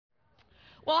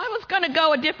Well, I was going to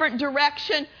go a different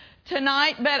direction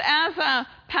tonight, but as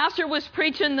Pastor was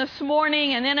preaching this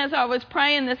morning and then as I was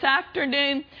praying this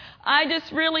afternoon, I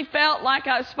just really felt like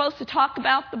I was supposed to talk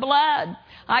about the blood.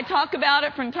 I talk about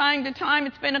it from time to time.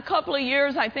 It's been a couple of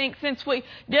years, I think, since we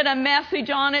did a message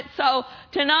on it. So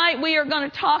tonight we are going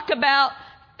to talk about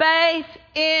faith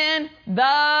in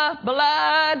the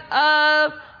blood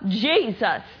of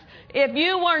Jesus. If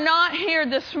you were not here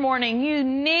this morning, you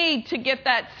need to get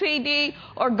that CD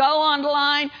or go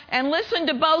online and listen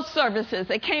to both services.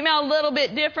 They came out a little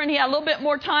bit different. He had a little bit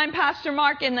more time, Pastor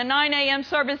Mark, in the 9 a.m.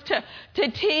 service to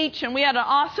teach. And we had an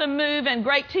awesome move and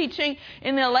great teaching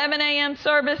in the 11 a.m.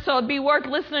 service. So it'd be worth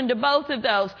listening to both of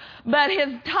those. But his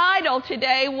title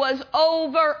today was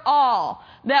Overall.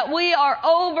 That we are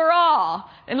overall,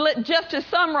 and just to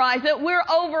summarize it, we're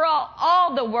overall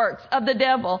all the works of the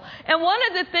devil. And one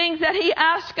of the things that he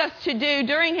asked us to do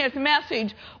during his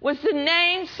message was to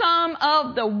name some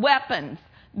of the weapons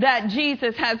that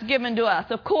Jesus has given to us.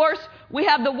 Of course, we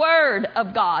have the Word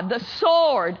of God, the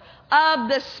sword of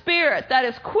the Spirit that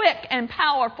is quick and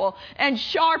powerful and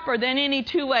sharper than any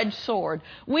two-edged sword.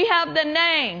 We have the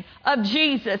name of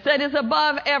Jesus that is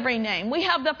above every name. We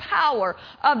have the power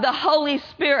of the Holy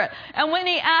Spirit. And when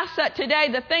he asked that today,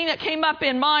 the thing that came up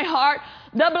in my heart,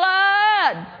 the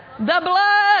blood. The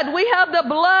blood. We have the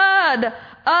blood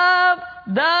of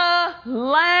the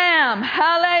Lamb.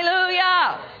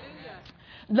 Hallelujah.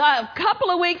 The couple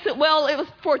of weeks, it was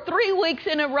for 3 weeks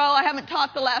in a row. I haven't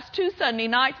taught the last 2 Sunday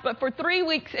nights, but for 3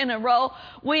 weeks in a row,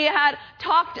 we had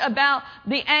talked about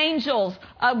the angels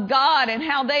of God and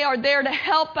how they are there to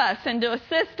help us and to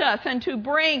assist us and to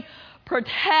bring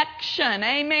protection.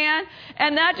 Amen?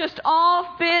 And that just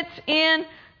all fits in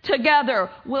together.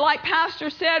 Well, like Pastor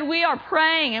said, we are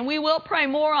praying, and we will pray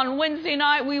more on Wednesday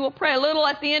night. We will pray a little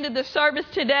at the end of the service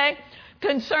today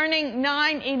concerning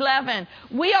 9/11.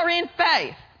 We are in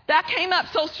faith. That came up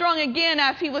so strong again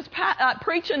as he was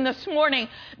preaching this morning,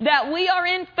 that we are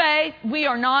in faith, we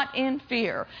are not in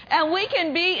fear. And we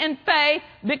can be in faith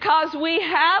because we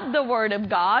have the Word of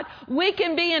God. We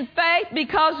can be in faith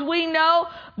because we know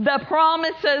the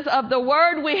promises of the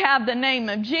Word. We have the name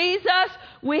of Jesus.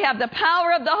 We have the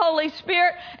power of the Holy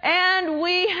Spirit. And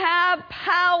we have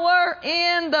power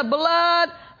in the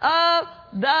blood of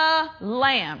the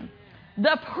Lamb.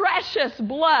 The precious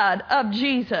blood of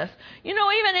Jesus. You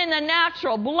know, even in the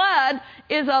natural, blood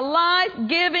is a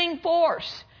life-giving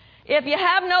force. If you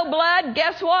have no blood,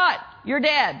 guess what? You're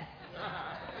dead.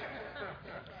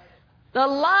 The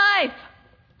life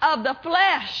of the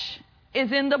flesh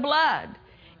is in the blood.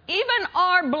 Even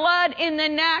our blood in the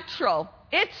natural,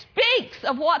 it speaks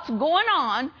of what's going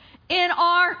on in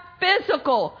our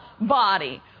physical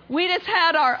body. We just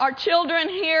had our children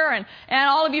here, and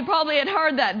all of you probably had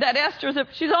heard that Esther's,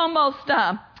 she's almost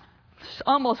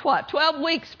 12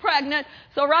 weeks pregnant.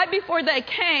 So right before they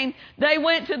came, they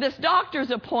went to this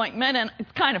doctor's appointment, and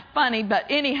it's kind of funny, but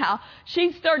anyhow,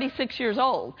 she's 36 years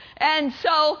old. And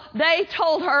so they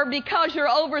told her, because you're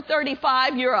over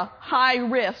 35, you're a high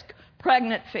risk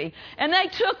pregnancy. And they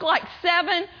took like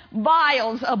 7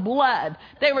 vials of blood.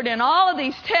 They were doing all of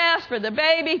these tests for the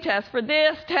baby, tests for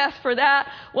this, tests for that.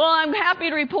 Well, I'm happy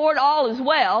to report all is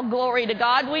well. Glory to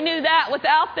God. We knew that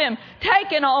without them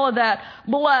taking all of that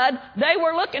blood. They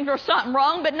were looking for something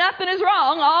wrong, but nothing is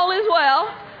wrong. All is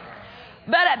well.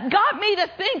 But it got me to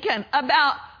thinking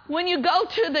about when you go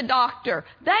to the doctor,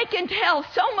 they can tell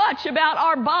so much about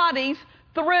our bodies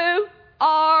through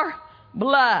our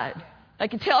blood. They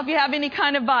can tell if you have any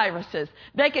kind of viruses.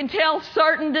 They can tell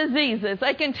certain diseases.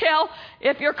 They can tell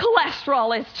if your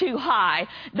cholesterol is too high.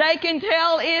 They can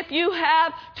tell if you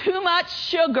have too much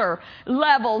sugar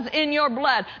levels in your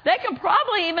blood. They can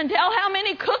probably even tell how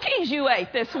many cookies you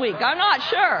ate this week. I'm not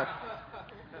sure.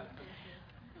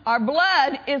 Our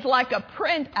blood is like a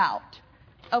printout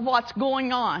of what's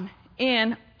going on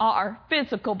in our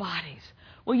physical bodies.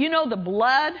 Well, you know, the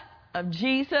blood of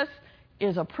Jesus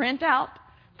is a printout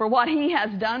for what he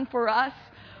has done for us.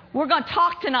 We're going to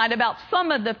talk tonight about some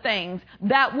of the things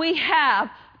that we have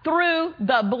through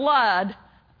the blood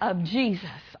of Jesus.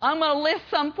 I'm going to list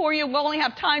some for you. We'll only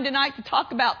have time tonight to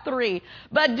talk about 3.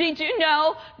 But did you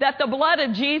know that the blood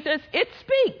of Jesus, it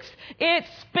speaks. It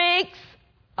speaks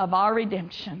of our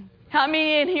redemption. How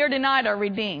many in here tonight are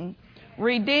redeemed?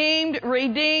 Redeemed,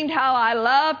 redeemed, how I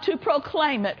love to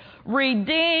proclaim it.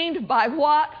 Redeemed by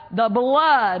what? The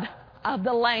blood of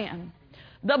the Lamb.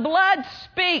 The blood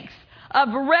speaks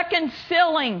of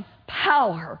reconciling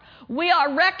power. We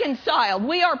are reconciled.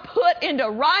 We are put into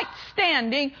right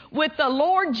standing with the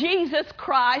Lord Jesus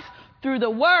Christ through the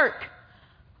work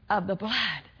of the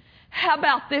blood. How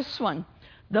about this one?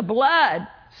 The blood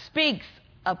speaks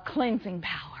of cleansing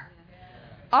power.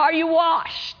 Are you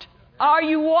washed? Are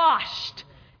you washed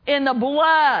in the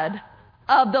blood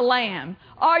of the Lamb?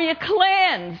 Are you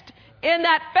cleansed in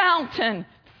that fountain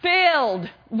filled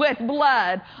with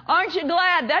blood? Aren't you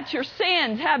glad that your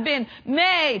sins have been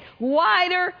made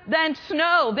whiter than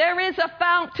snow? There is a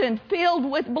fountain filled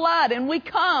with blood, and we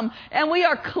come and we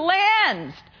are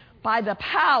cleansed by the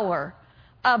power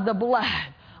of the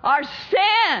blood. Our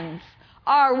sins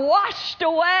are washed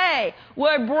away.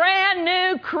 We're brand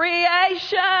new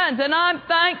creations, and I'm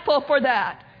thankful for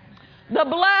that. The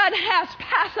blood has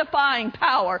pacifying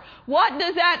power. What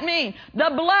does that mean?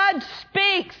 The blood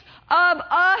speaks of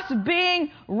us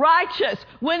being righteous.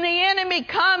 When the enemy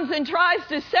comes and tries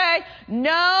to say,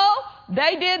 no,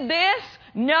 they did this,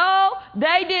 no,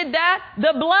 they did that,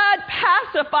 the blood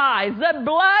pacifies. The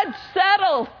blood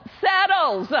settles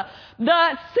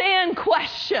the sin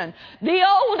question. The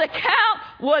old account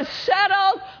was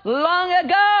settled long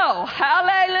ago.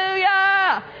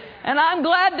 Hallelujah. And I'm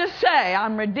glad to say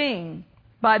I'm redeemed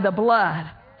by the blood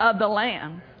of the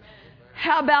Lamb.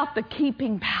 How about the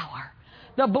keeping power?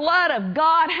 The blood of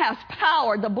God has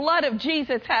power. The blood of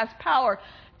Jesus has power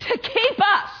to keep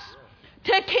us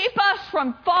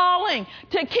from falling,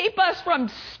 to keep us from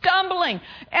stumbling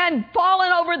and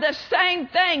falling over the same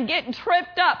thing, getting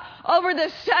tripped up over the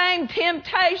same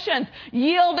temptations,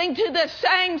 yielding to the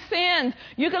same sins.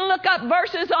 You can look up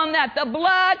verses on that. The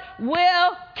blood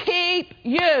will keep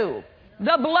you.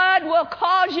 The blood will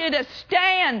cause you to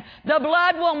stand. The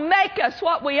blood will make us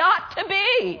what we ought to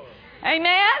be.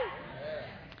 Amen?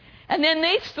 And then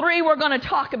these three we're going to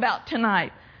talk about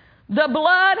tonight. The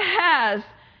blood has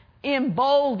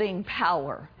emboldening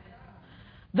power.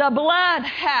 The blood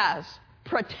has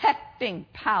protecting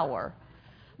power.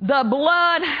 The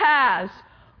blood has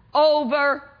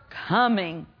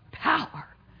overcoming power.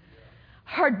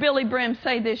 I heard Billy Brim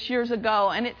say this years ago,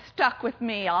 and it stuck with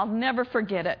me. I'll never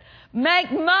forget it.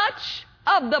 Make much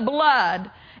of the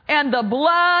blood, and the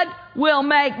blood will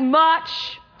make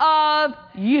much of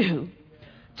you.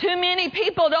 Too many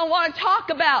people don't want to talk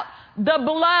about the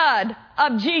blood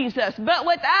of Jesus. But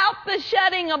without the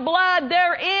shedding of blood,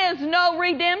 there is no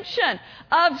redemption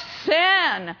of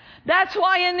sin. That's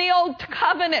why in the Old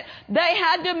Covenant, they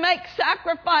had to make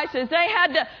sacrifices. They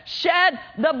had to shed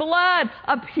the blood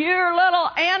of pure little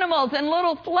animals and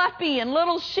little fluffy and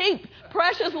little sheep,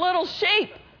 precious little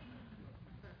sheep.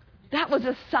 That was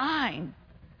a sign,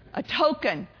 a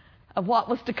token of what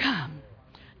was to come.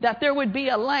 That there would be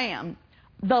a lamb,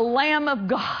 the Lamb of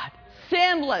God,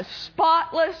 sinless,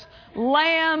 spotless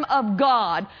Lamb of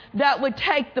God that would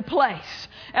take the place.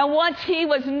 And once he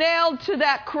was nailed to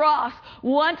that cross,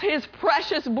 once his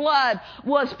precious blood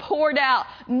was poured out,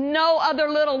 no other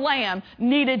little lamb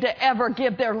needed to ever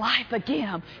give their life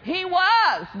again. He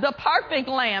was the perfect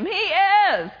Lamb. He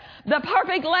is the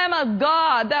perfect Lamb of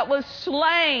God that was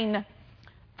slain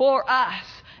for us.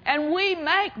 And we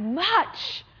make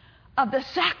much of the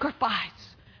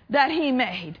sacrifice that he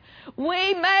made.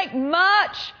 We make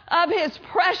much of his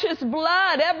precious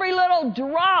blood, every little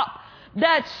drop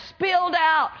that spilled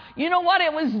out. You know what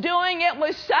it was doing? It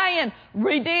was saying,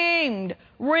 redeemed,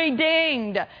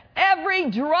 redeemed. Every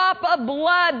drop of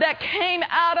blood that came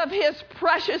out of his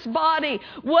precious body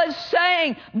was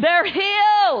saying, they're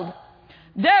healed,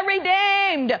 they're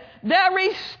redeemed, they're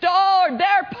restored,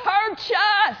 they're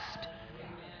purchased.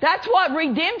 That's what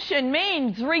redemption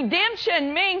means.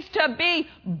 Redemption means to be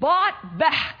bought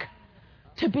back,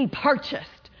 to be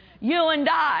purchased. You and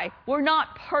I were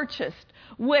not purchased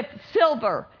with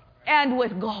silver and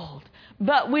with gold,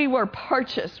 but we were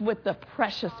purchased with the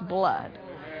precious blood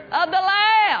of the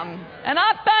Lamb. And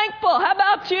I'm thankful. How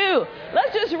about you?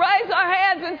 Let's just raise our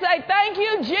hands and say, thank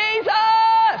you, Jesus.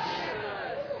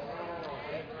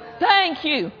 Thank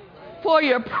you for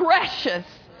your precious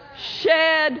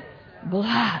shed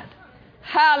blood.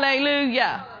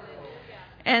 Hallelujah.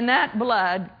 And that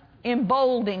blood,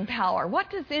 emboldening power.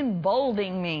 What does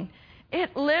emboldening mean?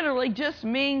 It literally just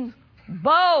means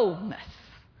boldness.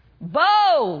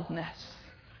 Boldness.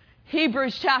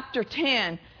 Hebrews chapter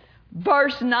 10,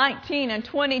 verse 19 and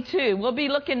 22. We'll be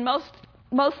looking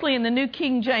mostly in the New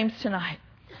King James tonight.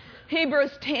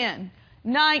 Hebrews 10,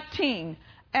 19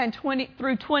 and 20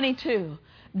 through 22.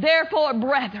 Therefore,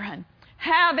 brethren,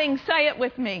 having, say it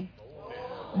with me,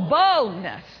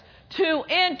 boldness to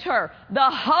enter the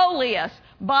holiest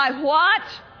by what?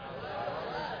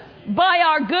 By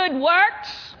our good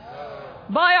works?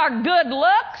 By our good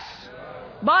looks?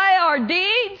 By our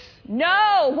deeds?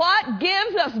 No. What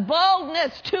gives us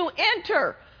boldness to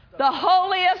enter the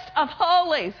holiest of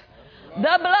holies?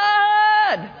 The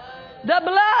blood. The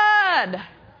blood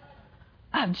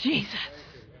of Jesus.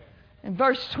 In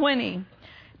verse 20,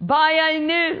 by a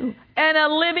new and a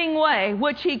living way,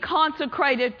 which He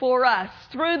consecrated for us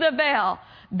through the veil,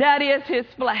 that is His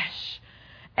flesh,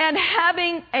 and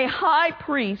having a high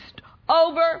priest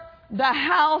over the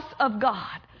house of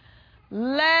God,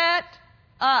 let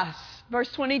us,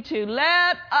 verse 22,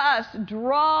 let us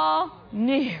draw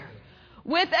near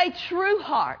with a true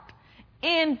heart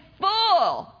in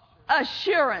full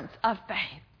assurance of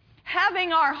faith,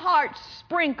 having our hearts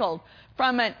sprinkled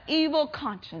from an evil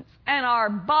conscience and our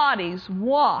bodies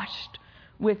washed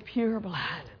with pure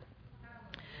blood.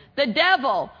 The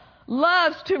devil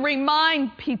loves to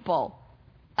remind people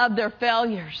of their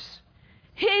failures.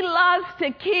 He loves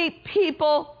to keep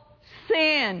people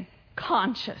sin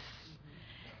conscious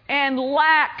and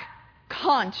lack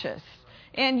conscious.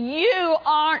 And you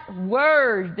aren't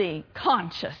worthy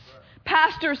conscious.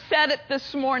 Pastor said it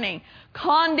this morning.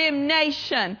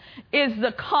 Condemnation is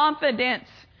the confidence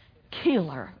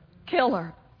killer.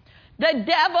 The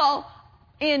devil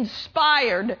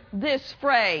inspired this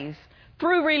phrase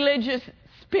through religious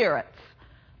spirits.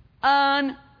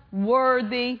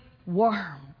 Unworthy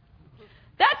worm.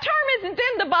 That term isn't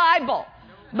in the Bible,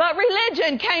 but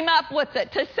religion came up with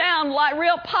it to sound like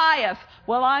real pious.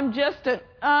 Well, I'm just an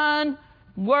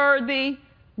unworthy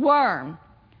worm.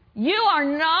 You are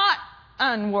not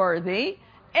unworthy,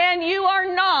 and you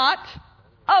are not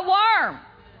a worm.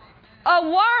 A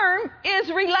worm is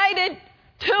related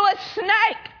to a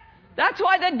snake. That's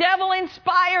why the devil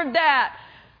inspired that.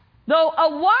 Though a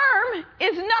worm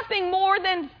is nothing more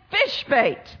than fish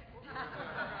bait.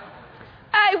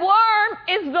 A worm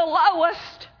is the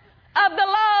lowest of the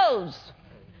lows.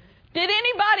 Did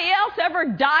anybody else ever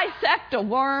dissect a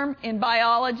worm in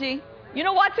biology? You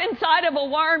know what's inside of a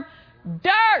worm?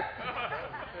 Dirt.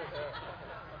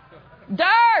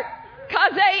 Dirt.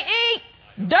 Because they eat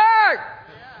dirt.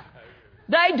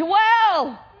 They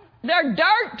dwell. They're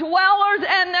dirt dwellers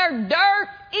and they're dirt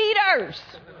eaters.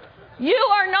 You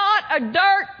are not a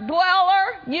dirt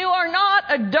dweller. You are not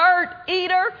a dirt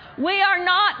eater. We are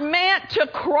not meant to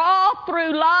crawl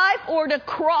through life or to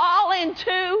crawl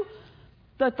into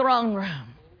the throne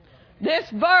room. This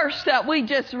verse that we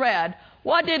just read,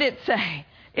 what did it say?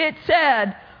 It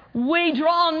said, we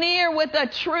draw near with a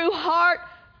true heart,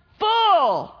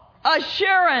 full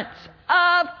assurance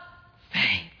of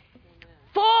faith.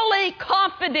 Fully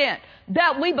confident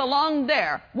that we belong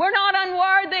there. We're not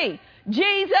unworthy.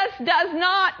 Jesus does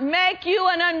not make you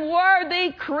an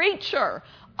unworthy creature.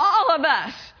 All of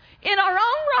us, in our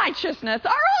own righteousness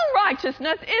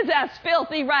is as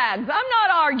filthy rags. I'm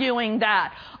not arguing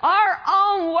that. Our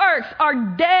own works are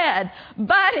dead,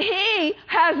 but He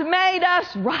has made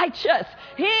us righteous.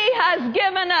 He has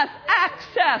given us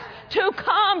access to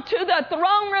come to the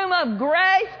throne room of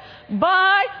grace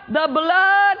by the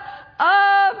blood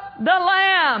of the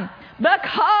Lamb.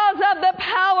 Because of the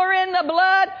power in the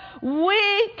blood,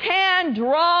 we can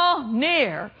draw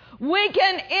near. We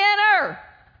can enter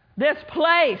this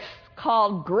place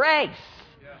called grace.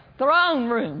 Throne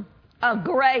room of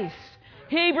grace.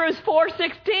 Hebrews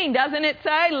 4:16, doesn't it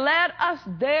say, let us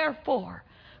therefore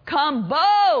come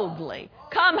boldly.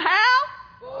 Come how?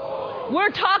 Bold. We're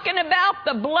talking about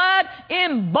the blood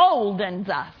emboldens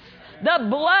us. The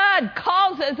blood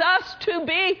causes us to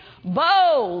be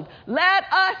bold. Let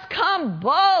us come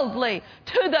boldly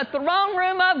to the throne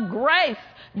room of grace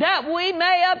that we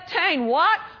may obtain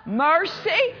what?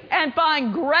 Mercy and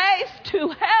find grace to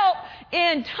help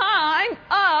in time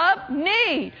of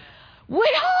need.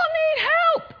 We all need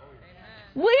help.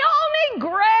 We all need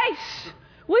grace.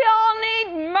 We all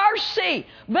need mercy.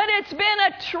 But it's been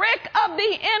a trick of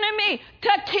the enemy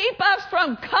to keep us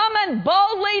from coming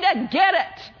boldly to get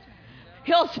it.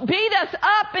 He'll beat us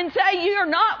up and say, you're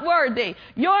not worthy.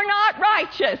 You're not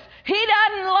righteous. He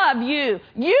doesn't love you.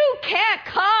 You can't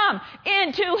come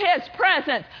into His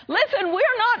presence. Listen,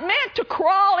 we're not meant to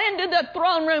crawl into the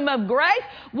throne room of grace.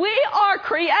 We are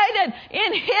created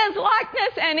in His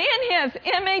likeness and in His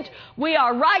image. We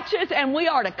are righteous and we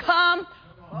are to come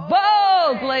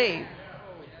boldly.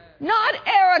 Not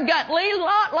arrogantly,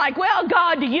 not like, well,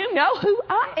 God, do you know who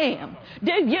I am?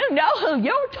 Do you know who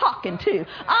you're talking to?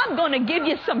 I'm going to give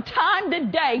you some time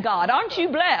today, God. Aren't you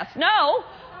blessed? No,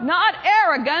 not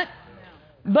arrogant,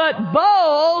 but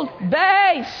bold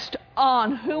based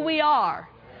on who we are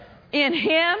in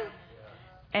Him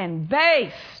and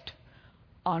based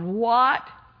on what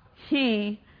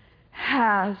He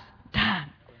has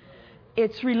done.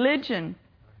 It's religion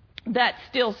that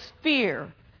instills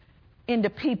fear into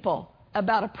people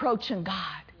about approaching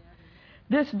God.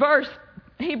 This verse,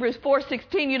 Hebrews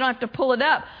 4:16, you don't have to pull it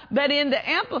up, but in the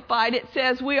Amplified it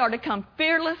says we are to come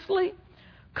fearlessly,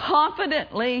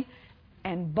 confidently,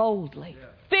 and boldly,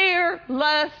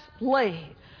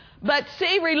 fearlessly. But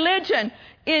see, religion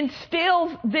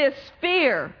instills this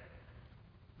fear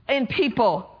in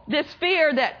people, this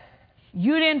fear that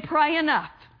you didn't pray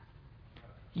enough,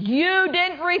 you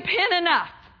didn't repent enough,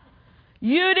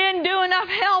 you didn't do enough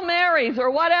Hail Marys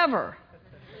or whatever,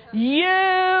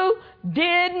 you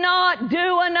did not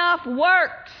do enough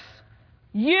works.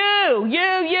 You.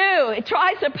 It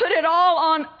tries to put it all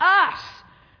on us.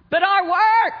 But our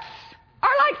works are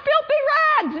like filthy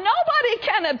rags. Nobody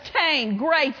can obtain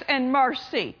grace and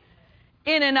mercy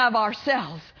in and of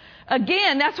ourselves.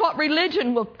 Again, that's what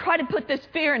religion will try to put this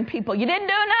fear in people. You didn't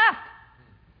do enough.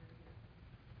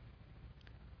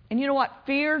 And you know what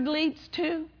fear leads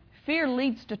to? Fear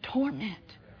leads to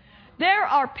torment. There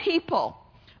are people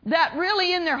that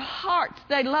really in their hearts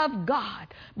they love God,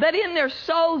 but in their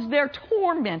souls they're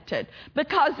tormented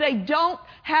because they don't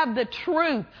have the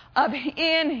truth of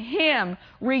in Him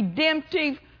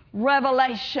redemptive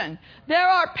revelation. There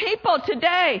are people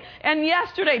today and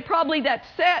yesterday probably that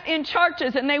sat in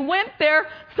churches and they went there,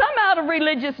 some out of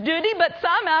religious duty, but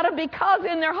some out of because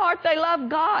in their heart they love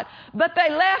God. But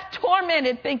they left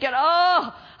tormented thinking,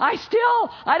 oh,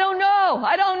 I don't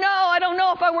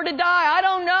know if I were to die. I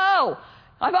don't know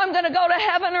if I'm going to go to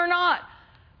heaven or not.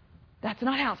 That's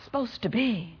not how it's supposed to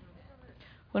be.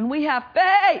 When we have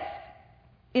faith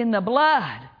in the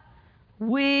blood,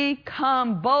 we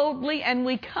come boldly and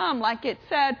we come, like it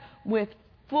said, with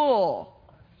full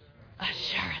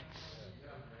assurance.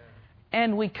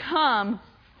 And we come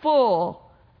full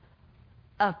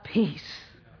of peace.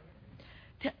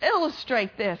 To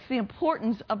illustrate this, the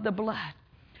importance of the blood,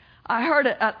 I heard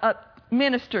a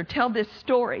minister tell this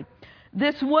story.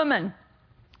 This woman,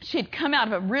 she'd come out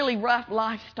of a really rough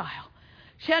lifestyle.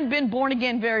 She hadn't been born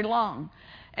again very long.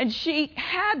 And she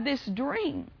had this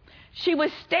dream. She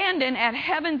was standing at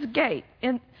heaven's gate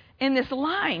in this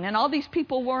line, and all these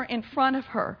people were in front of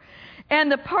her.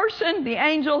 And the person, the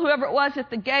angel, whoever it was at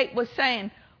the gate, was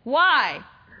saying, why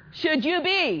should you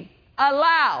be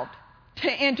allowed to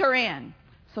enter in?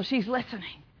 So she's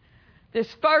listening.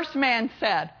 This first man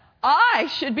said, I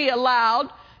should be allowed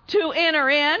to enter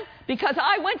in because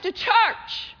I went to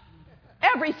church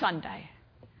every Sunday.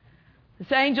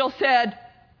 This angel said,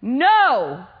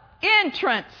 no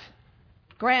entrance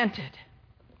granted.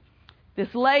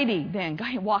 This lady then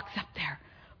walks up there.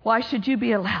 Why should you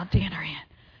be allowed to enter in?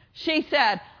 She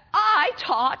said, I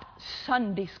taught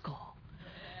Sunday school.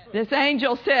 This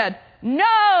angel said,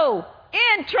 no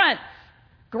entrance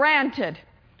granted.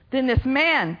 Then this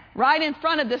man, right in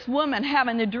front of this woman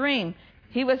having the dream,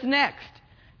 he was next.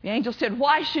 The angel said,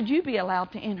 why should you be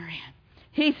allowed to enter in?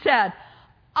 He said,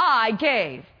 I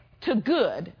gave to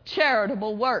good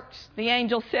charitable works. The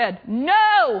angel said,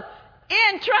 no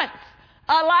entrance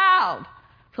allowed.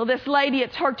 So this lady,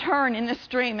 it's her turn in this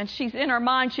dream, and she's in her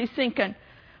mind, she's thinking,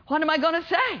 what am I going to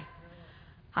say?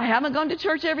 I haven't gone to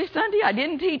church every Sunday. I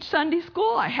didn't teach Sunday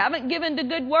school. I haven't given to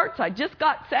good works. I just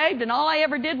got saved, and all I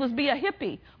ever did was be a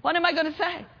hippie. What am I going to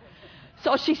say?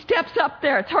 So she steps up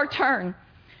there. It's her turn,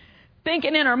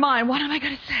 thinking in her mind, what am I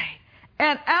going to say?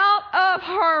 And out of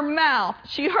her mouth,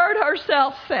 she heard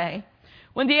herself say,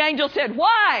 when the angel said,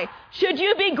 why should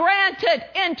you be granted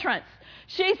entrance?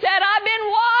 She said, I've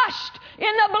been washed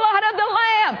in the blood of the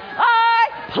Lamb. I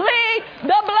plead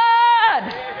the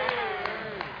blood.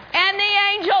 And the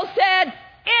angel said,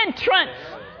 entrance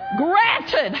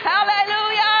granted.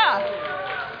 Hallelujah.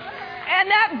 And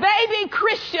that baby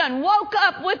Christian woke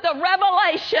up with the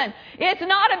revelation. It's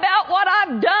not about what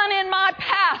I've done in my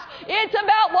past. It's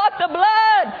about what the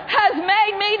blood has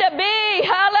made me to be.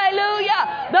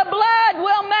 Hallelujah. The blood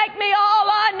will make me all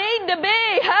I need to be.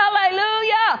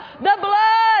 Hallelujah. The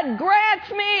blood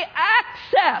grants me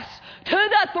access to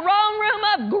the throne room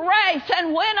of grace.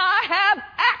 And when I have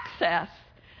access,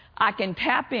 I can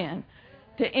tap in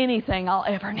to anything I'll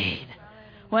ever need.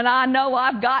 When I know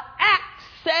I've got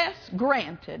access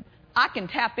granted, I can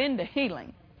tap into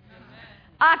healing.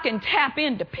 I can tap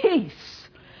into peace.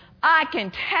 I can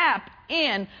tap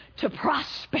into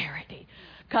prosperity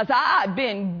because I've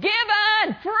been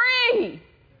given free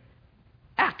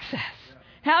access.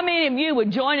 How many of you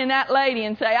would join in that lady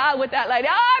and say, with that lady,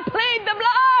 I plead the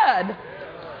blood.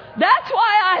 That's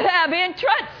why I have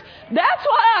entrance. That's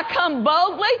why I come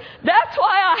boldly. That's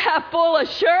why I have full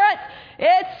assurance.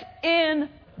 It's in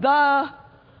the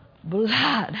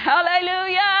blood.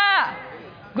 Hallelujah.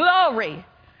 Glory.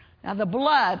 Now the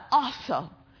blood also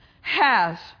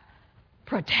has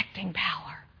protecting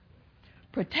power.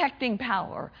 Protecting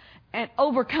power and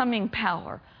overcoming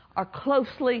power are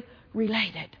closely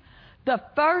related. The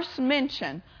first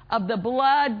mention of the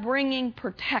blood bringing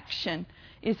protection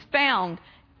is found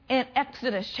in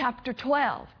Exodus chapter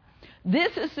 12.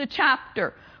 This is the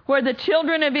chapter where the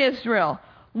children of Israel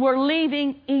were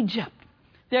leaving Egypt.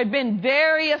 There had been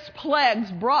various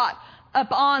plagues brought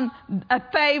upon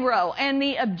Pharaoh and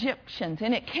the Egyptians,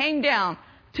 and it came down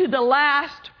to the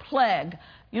last plague.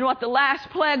 You know what the last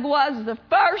plague was? The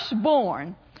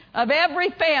firstborn of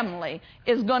every family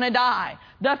is going to die.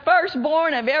 The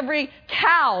firstborn of every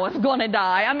cow is going to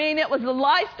die. I mean, it was the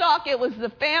livestock, it was the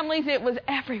families, it was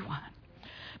everyone.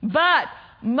 But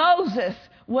Moses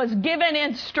was given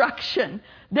instruction.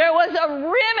 There was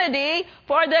a remedy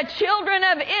for the children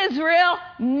of Israel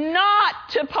not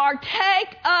to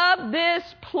partake of this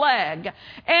plague.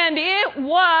 And it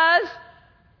was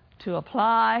to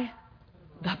apply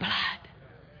the blood.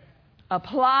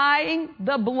 Applying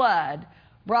the blood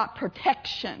brought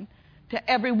protection to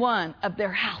every one of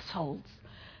their households.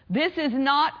 This is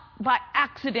not by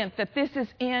accident that this is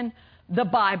in the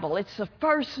Bible. It's the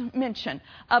first mention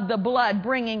of the blood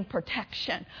bringing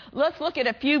protection. Let's look at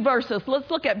a few verses. Let's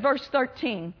look at verse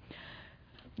 13.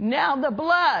 Now the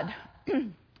blood,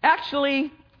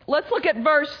 actually, let's look at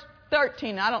verse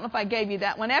 13. I don't know if I gave you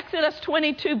that one. Exodus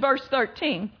 22, verse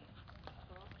 13.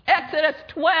 Exodus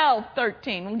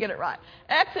 12:13. We'll get it right.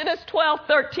 Exodus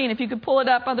 12:13. If you could pull it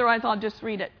up, otherwise I'll just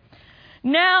read it.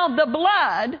 Now the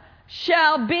blood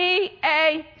shall be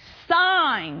a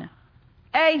sign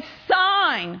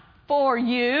for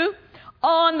you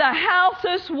on the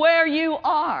houses where you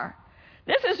are.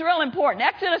 This is real important.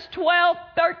 Exodus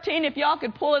 12:13. If y'all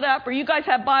could pull it up, or you guys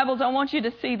have Bibles, I want you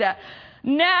to see that.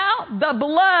 Now the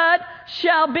blood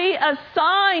shall be a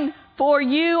sign for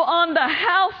you on the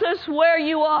houses where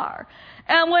you are.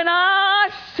 And when I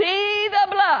see the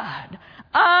blood,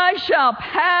 I shall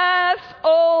pass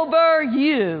over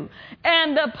you,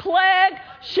 and the plague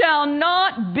shall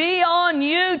not be on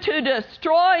you to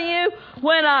destroy you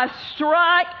when I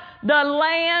strike the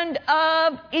land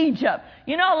of Egypt.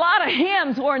 You know, a lot of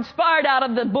hymns were inspired out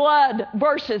of the blood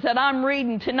verses that I'm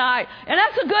reading tonight. And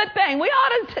that's a good thing. We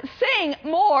ought to sing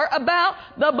more about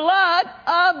the blood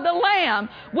of the Lamb.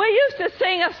 We used to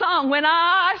sing a song, when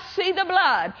I see the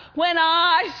blood, when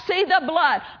I see the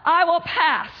blood, I will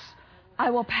pass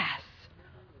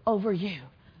over you.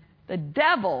 The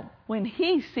devil, when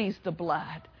he sees the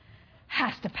blood,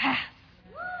 has to pass.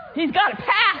 He's got to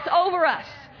pass over us.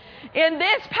 In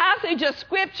this passage of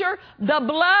Scripture, the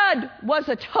blood was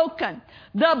a token.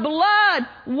 The blood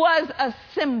was a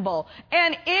symbol.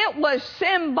 And it was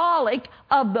symbolic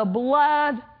of the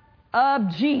blood of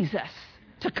Jesus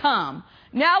to come.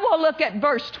 Now we'll look at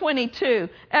verse 22,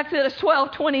 Exodus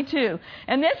 12:22.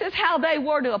 And this is how they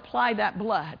were to apply that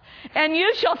blood. And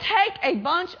you shall take a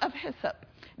bunch of hyssop,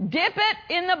 dip it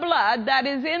in the blood that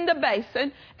is in the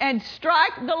basin, and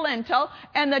strike the lintel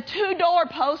and the 2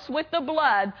 doorposts with the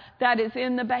blood that is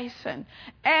in the basin.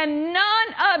 And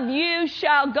none of you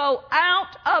shall go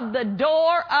out of the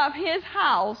door of his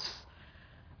house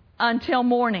until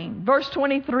morning. Verse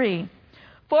 23.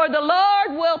 For the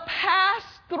Lord will pass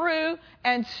through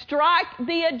and strike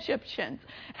the Egyptians.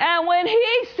 And when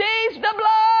he sees the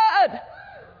blood,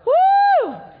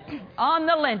 on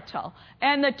the lintel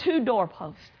and the 2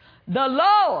 doorposts, the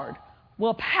Lord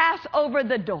will pass over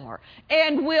the door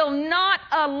and will not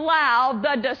allow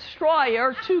the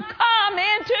destroyer to come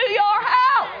into your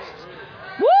house.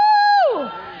 Woo!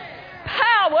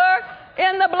 Power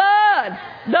in the blood.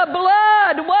 The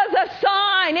blood was a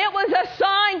sign. It was a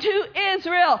sign to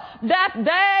Israel that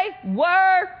they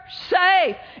were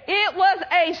safe. It was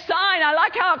a sign. I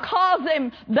like how it calls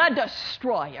him the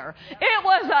destroyer. It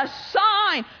was a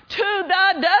sign to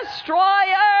the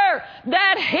destroyer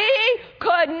that he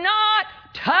could not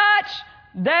touch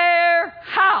their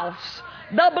house.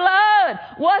 The blood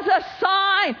was a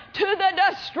sign to the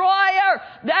destroyer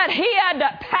that he had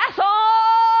to pass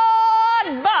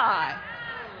on by.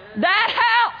 That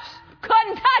house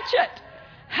couldn't touch it.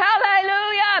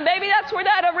 Hallelujah. Maybe that's where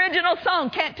that original song,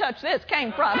 Can't Touch This,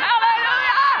 came from.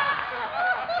 Hallelujah.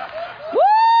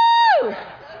 Woo!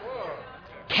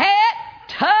 Can't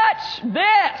touch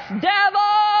this,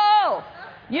 devil.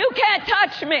 You can't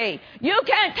touch me. You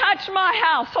can't touch my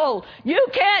household. You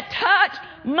can't touch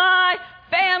my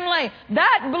family.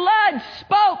 That blood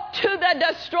spoke to the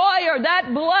destroyer,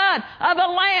 that blood of a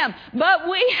lamb. But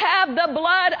we have the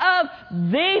blood of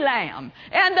the Lamb.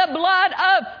 And the blood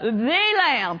of the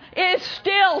Lamb is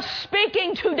still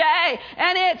speaking today.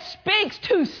 And it speaks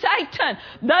to Satan,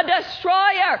 the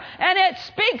destroyer. And it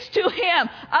speaks to him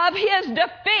of his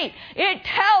defeat. It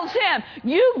tells him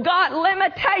you've got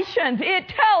limitations. It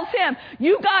tells him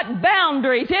you've got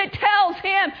boundaries. It tells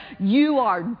him you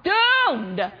are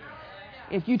doomed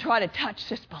if you try to touch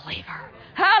this believer.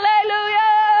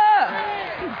 Hallelujah!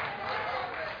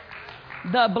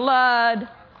 The blood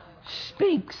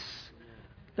speaks.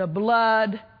 The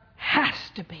blood has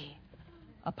to be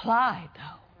applied,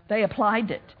 though. They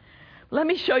applied it. Let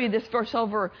me show you this verse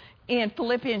over in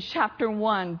Philippians chapter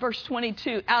 1, verse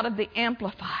 22, out of the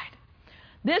Amplified.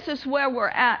 This is where we're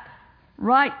at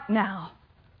right now,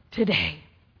 today.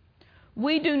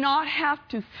 We do not have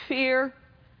to fear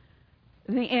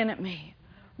the enemy.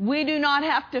 We do not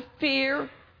have to fear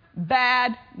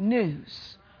bad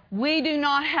news. We do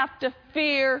not have to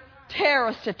fear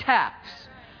terrorist attacks.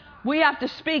 We have to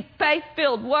speak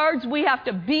faith-filled words. We have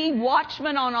to be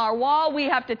watchmen on our wall. We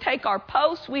have to take our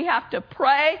posts. We have to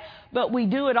pray, but we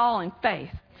do it all in faith.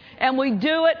 And we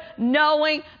do it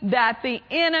knowing that the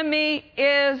enemy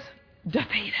is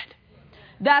defeated.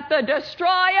 That the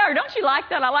destroyer, don't you like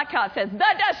that? I like how it says,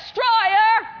 the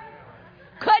destroyer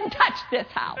couldn't touch this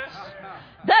house.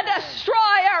 The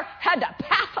destroyer had to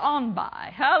pass on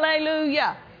by.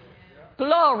 Hallelujah.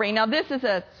 Glory. Now this is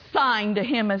a sign to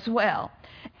him as well.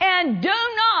 And do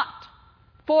not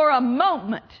for a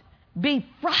moment be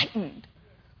frightened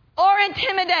or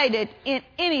intimidated in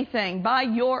anything by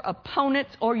your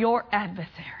opponents or your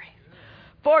adversaries.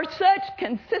 For such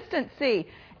consistency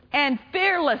and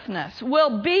fearlessness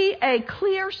will be a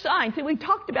clear sign. See, we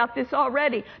talked about this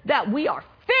already, that we are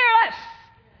fearless.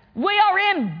 We are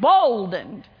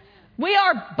emboldened. We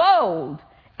are bold.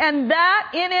 And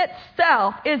that in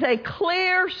itself is a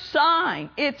clear sign.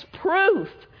 It's proof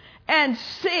and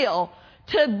seal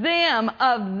to them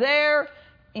of their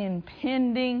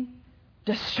impending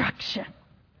destruction.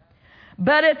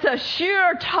 But it's a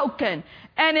sure token,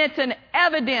 and it's an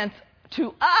evidence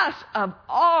to us of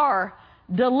our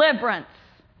deliverance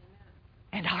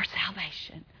and our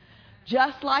salvation.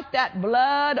 Just like that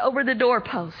blood over the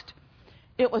doorpost,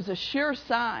 it was a sure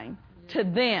sign to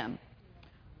them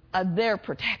of their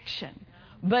protection.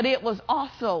 But it was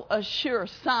also a sure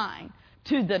sign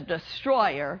to the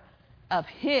destroyer of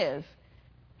his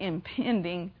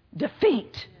impending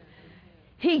defeat.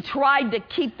 He tried to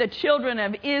keep the children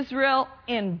of Israel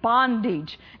in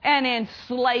bondage and in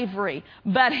slavery,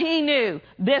 but he knew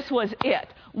this was it.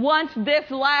 Once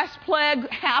this last plague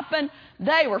happened,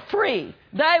 they were free.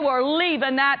 They were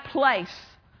leaving that place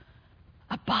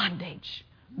of bondage.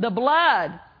 The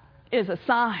blood is a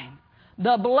sign.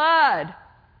 The blood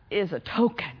is a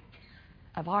token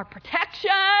of our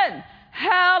protection.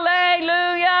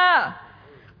 Hallelujah.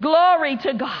 Glory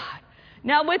to God.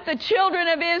 Now with the children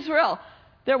of Israel,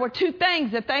 there were two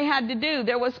things that they had to do.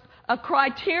 There was a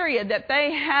criteria that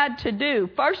they had to do.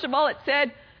 First of all, it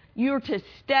said, you're to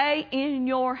stay in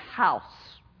your house.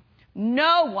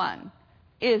 No one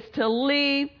is to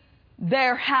leave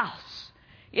their house.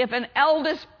 If an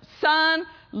eldest son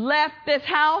left this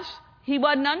house, he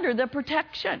wasn't under the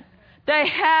protection. They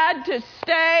had to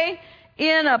stay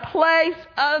in a place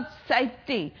of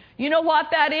safety. You know what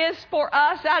that is for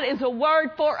us? That is a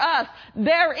word for us.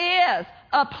 There is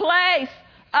a place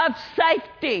of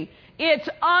safety. It's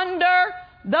under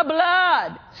the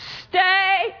blood.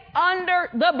 Stay under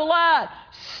the blood.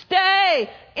 Stay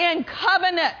in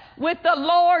covenant with the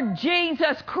Lord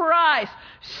Jesus Christ.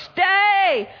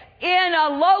 Stay in a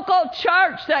local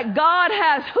church that God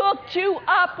has hooked you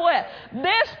up with.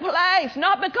 This place,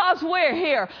 not because we're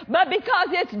here, but because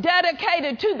it's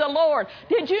dedicated to the Lord.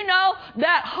 Did you know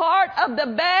that Heart of the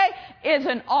Bay is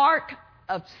an ark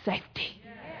of safety?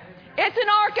 It's an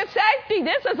ark of safety.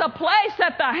 This is a place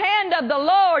that the hand of the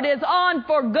Lord is on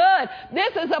for good.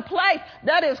 This is a place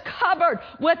that is covered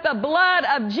with the blood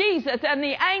of Jesus, and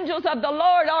the angels of the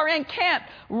Lord are encamped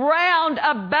round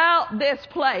about this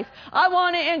place. I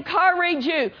want to encourage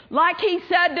you, like he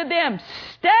said to them,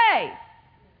 stay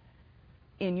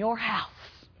in your house.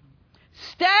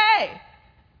 Stay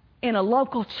in a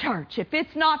local church. If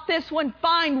it's not this one,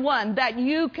 find one that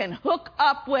you can hook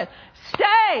up with.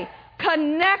 Stay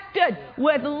connected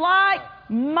with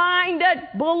like-minded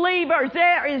believers.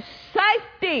 There is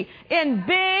safety in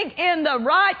being in the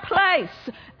right place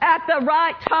at the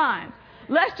right time.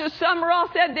 Lester Summerall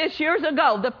said this years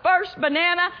ago, the first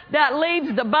banana that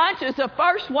leaves the bunch is the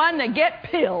first one to get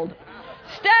peeled.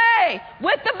 Stay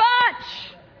with the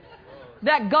bunch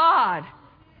that God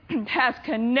has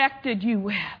connected you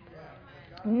with.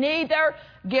 Neither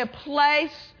give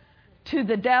place to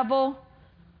the devil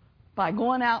by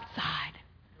going outside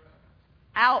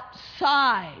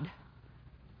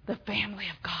the family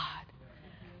of God,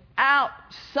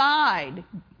 outside,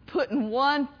 putting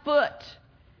one foot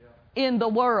in the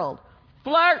world,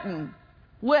 flirting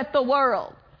with the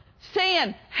world,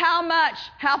 seeing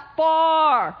how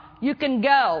far you can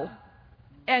go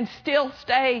and still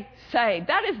stay saved?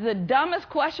 That is the dumbest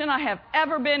question I have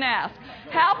ever been asked.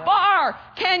 How far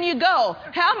can you go?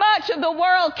 How much of the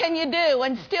world can you do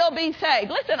and still be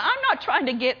saved? Listen, I'm not trying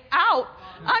to get out.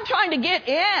 I'm trying to get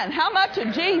in. How much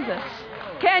of Jesus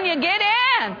can you get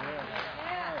in?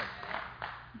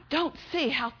 Don't see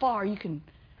how far you can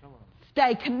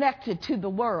stay connected to the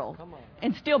world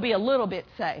and still be a little bit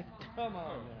saved.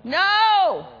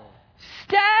 No!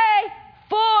 Stay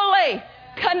fully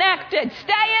connected.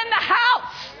 Stay in the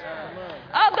house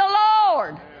of the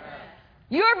Lord.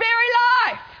 Your very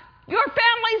life, your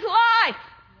family's life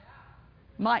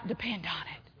might depend on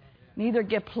it. Neither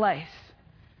give place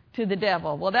to the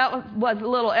devil. Well, that was a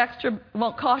little extra.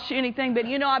 Won't cost you anything, but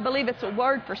I believe it's a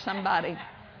word for somebody.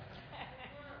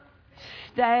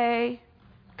 Stay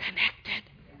connected.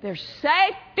 There's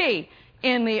safety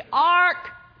in the ark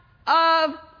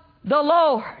of the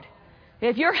Lord.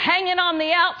 If you're hanging on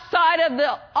the outside of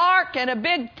the ark and a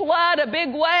big flood, a big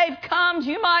wave comes,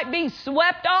 you might be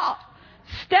swept off.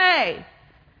 Stay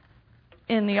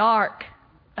in the ark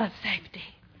of safety.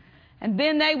 And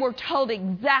then they were told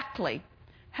exactly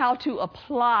how to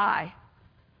apply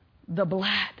the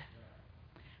blood.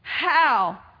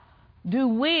 How do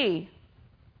we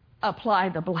apply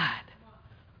the blood?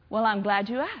 Well, I'm glad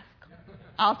you asked.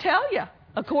 I'll tell you.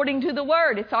 According to the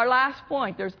Word, it's our last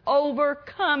point. There's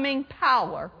overcoming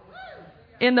power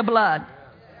in the blood.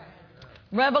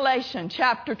 Revelation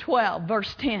chapter 12,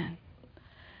 verse 10.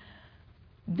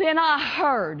 Then I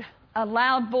heard a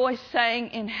loud voice saying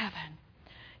in heaven,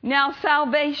 now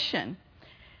salvation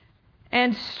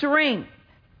and strength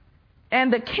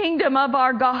and the kingdom of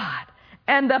our God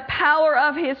and the power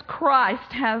of His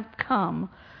Christ have come.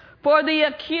 For the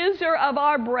accuser of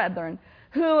our brethren,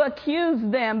 who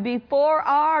accused them before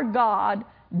our God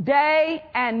day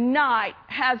and night,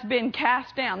 has been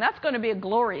cast down. That's going to be a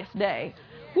glorious day.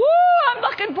 Woo! I'm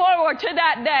looking forward to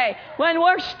that day when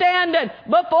we're standing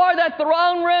before the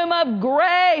throne room of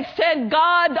grace and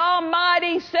God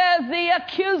Almighty says, the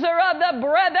accuser of the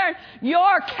brethren,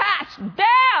 you're cast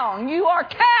down. You are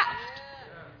cast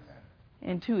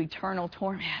into eternal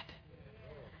torment.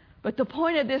 But the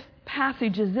point of this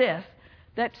passage is this,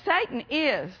 that Satan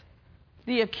is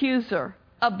the accuser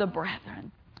of the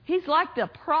brethren. He's like the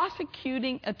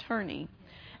prosecuting attorney.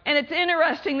 And it's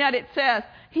interesting that it says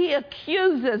he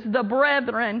accuses the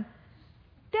brethren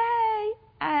day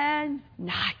and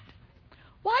night.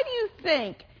 Why do you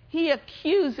think he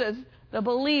accuses the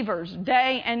believers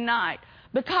day and night?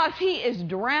 Because he is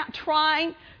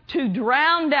trying to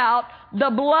drown out the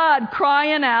blood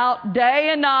crying out day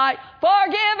and night,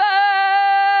 forgiven,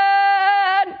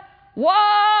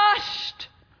 washed,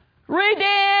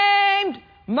 redeemed,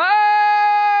 mercy,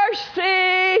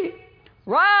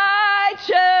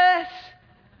 righteous.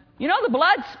 The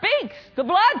blood speaks. The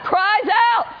blood cries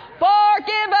out,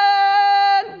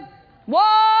 forgiven,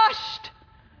 washed,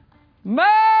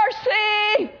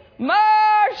 mercy,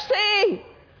 mercy,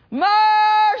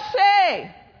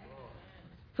 mercy.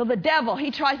 So the devil,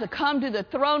 he tries to come to the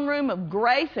throne room of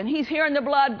grace and he's hearing the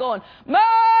blood going,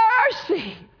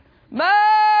 mercy,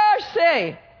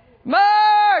 mercy,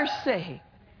 mercy,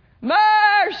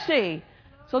 mercy.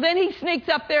 So then he sneaks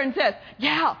up there and says,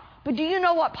 yeah, but do you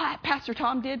know what Pastor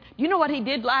Tom did? Do you know what he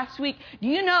did last week? Do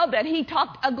you know that he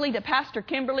talked ugly to Pastor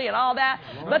Kimberly and all that?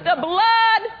 But the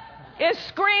blood is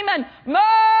screaming,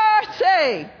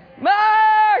 mercy,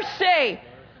 mercy.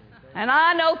 And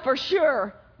I know for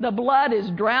sure the blood is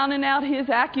drowning out his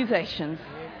accusations.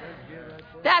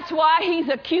 That's why he's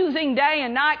accusing day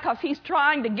and night, because he's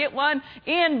trying to get one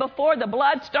in before the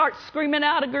blood starts screaming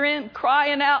out again,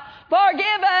 crying out,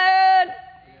 forgiven,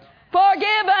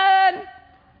 forgiven,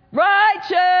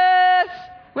 righteous,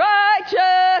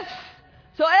 righteous.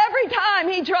 So every time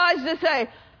he tries to say,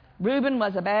 Reuben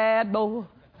was a bad boy.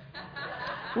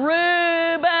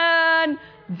 Reuben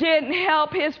didn't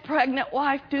help his pregnant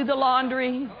wife do the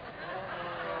laundry.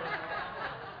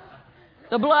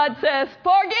 The blood says,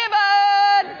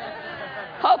 forgiven.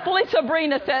 Hopefully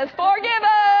Sabrina says,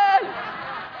 forgiven.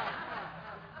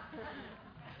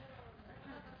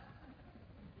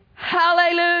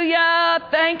 Hallelujah.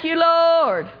 Thank you,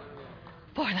 Lord,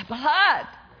 for the blood.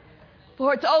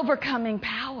 For its overcoming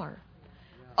power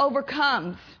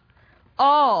overcomes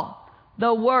all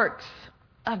the works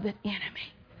of the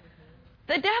enemy.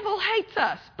 The devil hates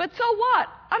us, but so what?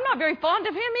 I'm not very fond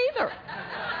of him either.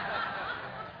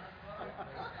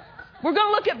 We're going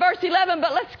to look at verse 11,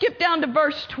 but let's skip down to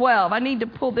verse 12. I need to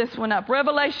pull this one up.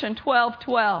 Revelation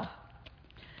 12:12.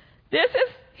 This is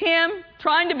him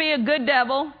trying to be a good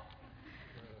devil,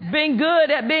 being good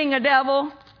at being a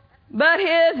devil, but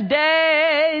his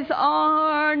days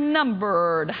are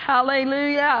numbered.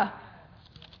 Hallelujah.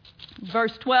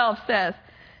 Verse 12 says,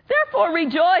 therefore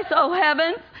rejoice, O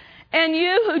heavens, and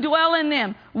you who dwell in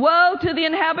them. Woe to the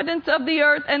inhabitants of the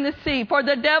earth and the sea, for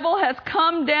the devil has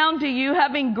come down to you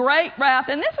having great wrath.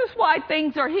 And this is why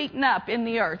things are heating up in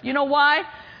the earth. You know why?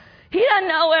 He doesn't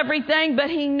know everything, but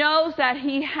he knows that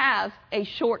he has a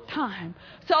short time.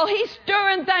 So he's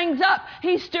stirring things up.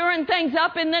 He's stirring things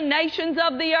up in the nations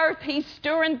of the earth. He's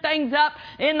stirring things up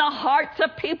in the hearts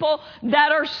of people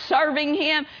that are serving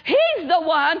him. He's the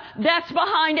one that's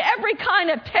behind every kind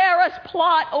of terrorist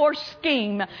plot or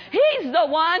scheme. He's the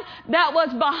one that was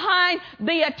behind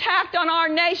the attack on our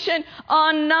nation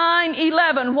on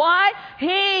 9/11. Why?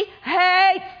 He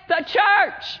hates the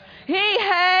church. He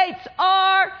hates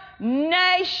our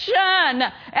nation,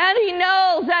 and he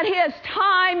knows that his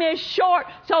time is short,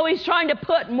 so he's trying to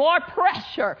put more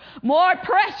pressure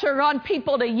on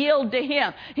people to yield to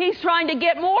him. He's trying to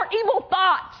get more evil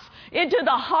thoughts into the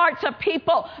hearts of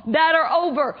people that are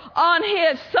over on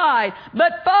his side.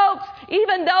 But folks,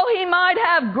 even though he might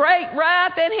have great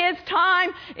wrath in his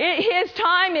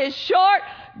time is short.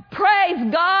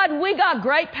 Praise God, we got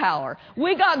great power.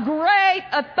 We got great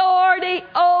authority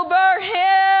over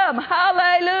him.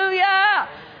 Hallelujah.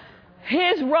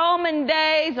 His Roman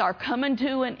days are coming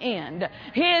to an end.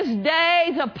 His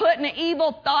days of putting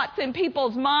evil thoughts in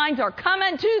people's minds are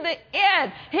coming to the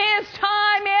end. His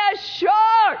time is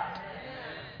short.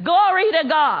 Glory to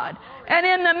God. And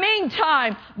in the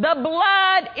meantime, the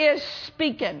blood is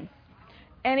speaking.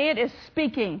 And it is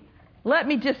speaking. Let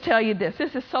me just tell you this.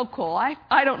 This is so cool.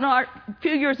 I don't know. A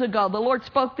few years ago, the Lord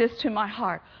spoke this to my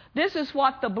heart. This is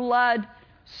what the blood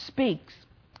speaks.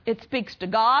 It speaks to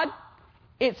God.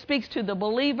 It speaks to the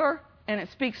believer. And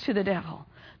it speaks to the devil.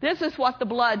 This is what the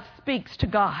blood speaks to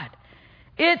God.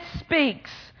 It speaks.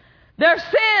 Their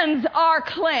sins are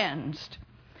cleansed.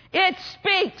 It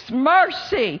speaks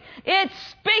mercy. It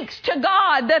speaks to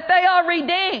God that they are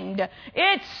redeemed.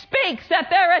 It speaks that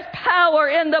there is power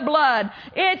in the blood.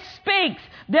 It speaks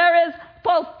there is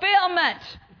fulfillment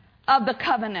of the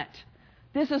covenant.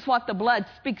 This is what the blood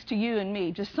speaks to you and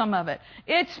me, just some of it.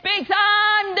 It speaks,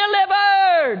 I'm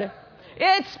delivered.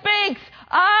 It speaks,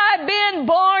 I've been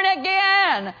born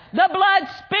again. The blood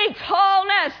speaks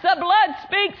wholeness. The blood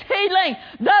speaks healing.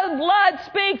 The blood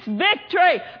speaks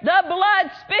victory. The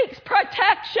blood speaks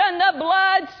protection. The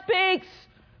blood speaks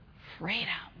freedom.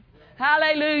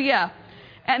 Hallelujah.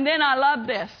 And then I love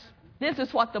this. This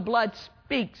is what the blood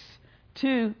speaks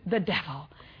to the devil.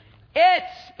 It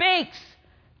speaks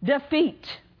defeat.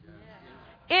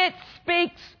 It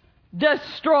speaks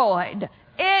destroyed.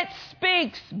 It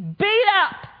speaks beat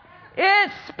up.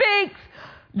 It speaks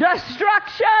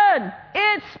destruction.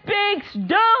 It speaks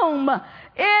doom.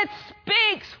 It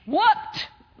speaks whooped.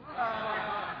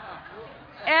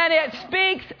 And it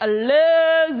speaks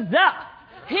loser.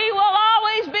 He will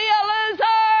always be a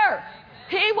loser.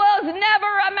 He was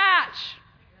never a match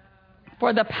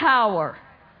for the power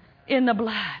in the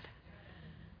blood.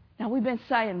 Now we've been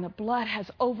saying the blood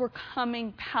has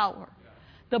overcoming power.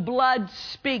 The blood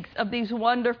speaks of these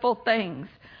wonderful things.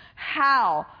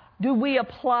 How do we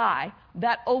apply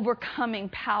that overcoming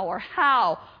power?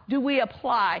 How do we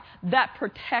apply that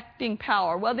protecting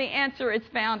power? Well, the answer is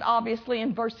found obviously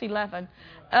in verse 11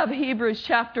 of Hebrews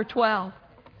chapter 12.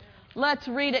 Let's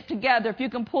read it together if you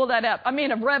can pull that up.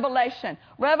 Of Revelation.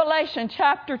 Revelation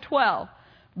chapter 12,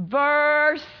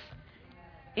 verse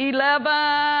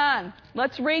 11.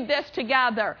 Let's read this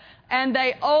together. And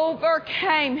they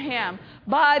overcame him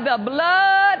by the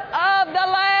blood of the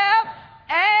Lamb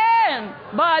and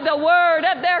by the word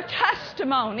of their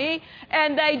testimony,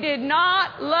 and they did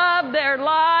not love their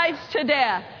lives to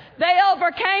death. They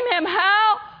overcame him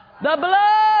how? The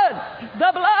blood,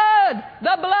 the blood,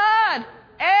 the blood,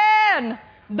 and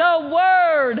the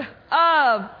word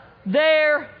of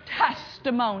their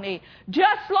testimony.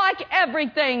 Just like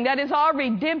everything that is our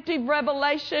redemptive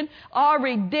revelation, our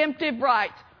redemptive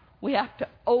rights, we have to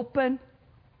open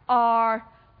our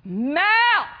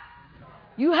mouth.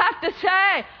 You have to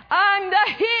say, I'm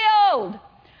the healed.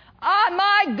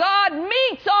 My God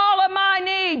meets all of my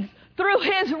needs through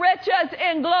his riches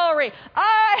in glory.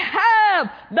 I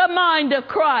have the mind of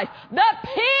Christ, the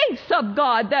peace of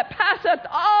God that passeth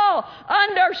all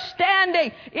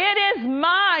understanding. It is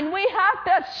mine. We have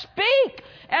to speak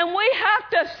and we have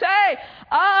to say,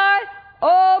 I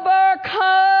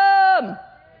overcome.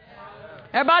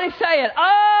 Everybody say it.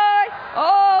 I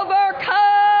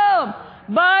overcome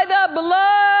by the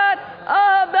blood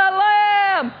of the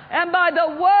Lamb and by the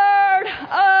word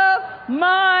of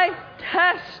my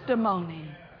testimony.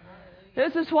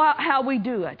 This is how we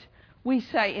do it. we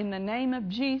say, in the name of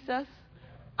Jesus,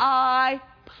 I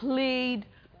plead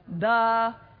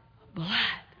the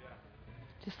blood.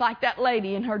 Just like that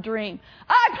lady in her dream.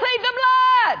 I plead the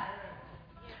blood.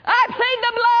 I plead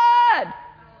the blood.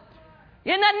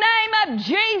 In the name of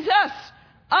Jesus,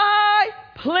 I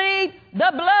plead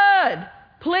the blood.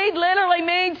 Plead literally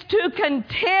means to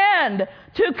contend,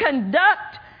 to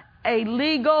conduct a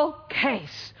legal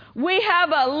case. We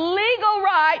have a legal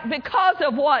right because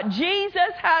of what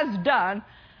Jesus has done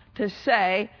to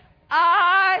say,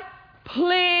 I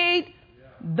plead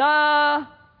the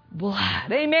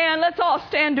blood. Amen. Let's all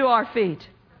stand to our feet.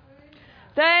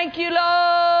 Thank you,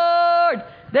 Lord.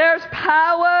 There's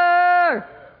power.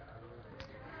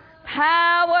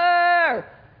 Power.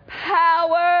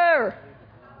 Power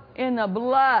in the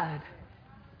blood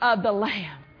of the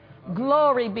Lamb.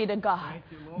 Glory be to God.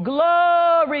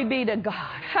 Glory be to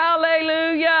God.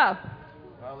 Hallelujah.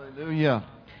 Hallelujah.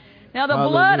 Now the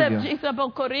blood of Jesus.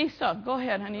 Go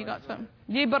ahead, honey. You got something.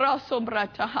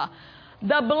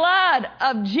 The blood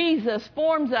of Jesus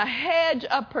forms a hedge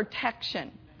of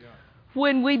protection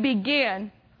when we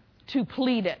begin to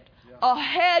plead it. A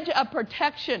hedge of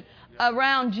protection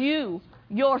around you,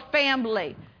 your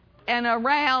family, and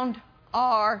around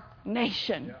our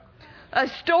nation. A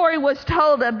story was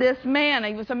told of this man.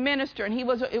 He was a minister, and it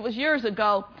was years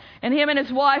ago, and him and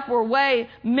his wife were away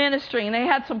ministering, and they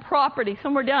had some property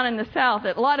somewhere down in the south,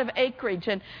 a lot of acreage,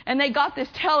 and they got this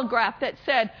telegraph that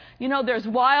said, you know, there's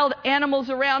wild animals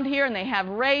around here, and they have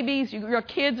rabies. Your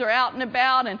kids are out and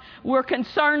about, and we're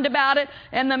concerned about it.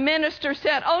 And the minister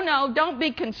said, oh no, don't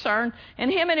be concerned. And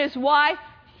him and his wife,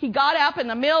 he got up in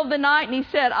the middle of the night, and he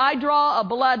said, I draw a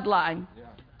bloodline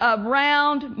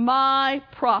around my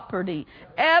property.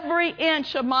 Every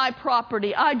inch of my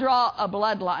property, I draw a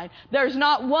bloodline. There's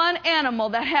not one animal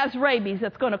that has rabies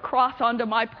that's going to cross onto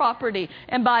my property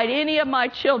and bite any of my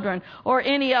children or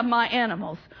any of my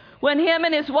animals. When him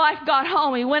and his wife got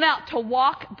home, he went out to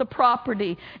walk the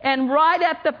property, and right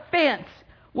at the fence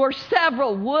were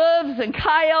several wolves and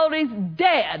coyotes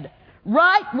dead,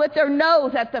 right with their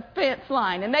nose at the fence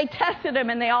line. And they tested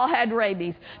them, and they all had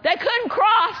rabies. They couldn't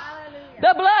cross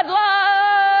the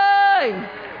bloodline.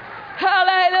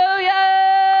 Hallelujah.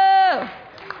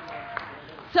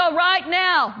 So right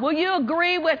now, will you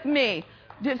agree with me?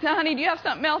 Honey, do you have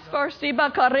something else first?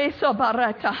 Let's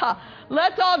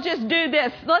all just do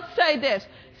this. Let's say this.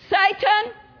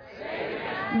 Satan,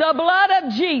 the blood of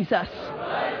Jesus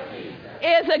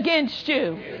is against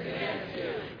you.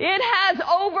 It has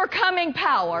overcoming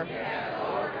power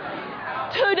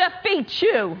to defeat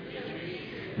you.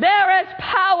 There is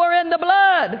power in the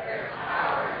blood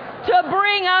to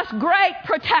bring us great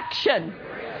protection.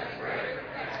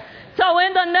 So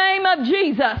in the name of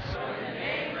Jesus,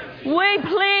 we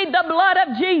plead the blood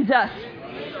of Jesus.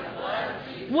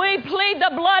 We plead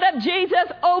the blood of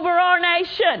Jesus over our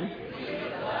nation.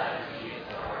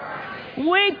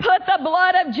 We put the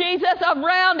blood of Jesus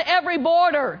around every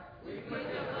border.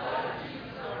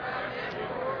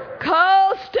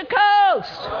 Coast to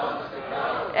coast.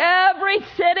 Every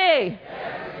city.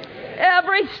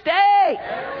 Every state.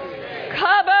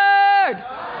 Covered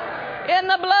in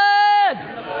the blood.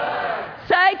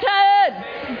 Satan,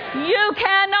 you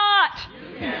cannot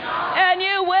and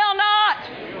you will not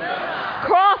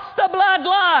cross the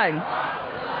bloodline.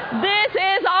 This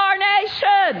is our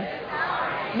nation.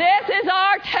 This is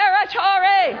our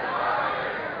territory.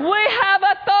 We have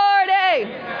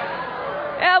authority,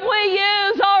 and we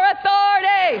use our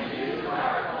authority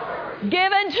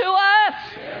given to us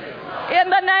in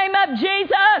the name of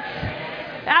Jesus,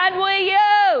 and we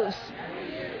use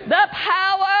the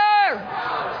power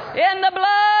in the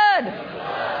blood.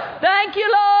 Thank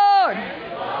you, Lord,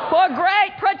 for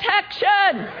great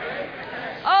protection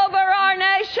over our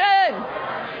nation.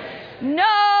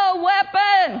 No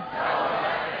weapon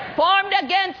formed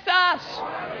against us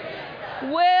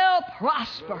will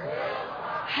prosper.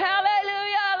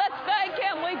 Hallelujah. Let's thank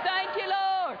Him. We thank you, Lord.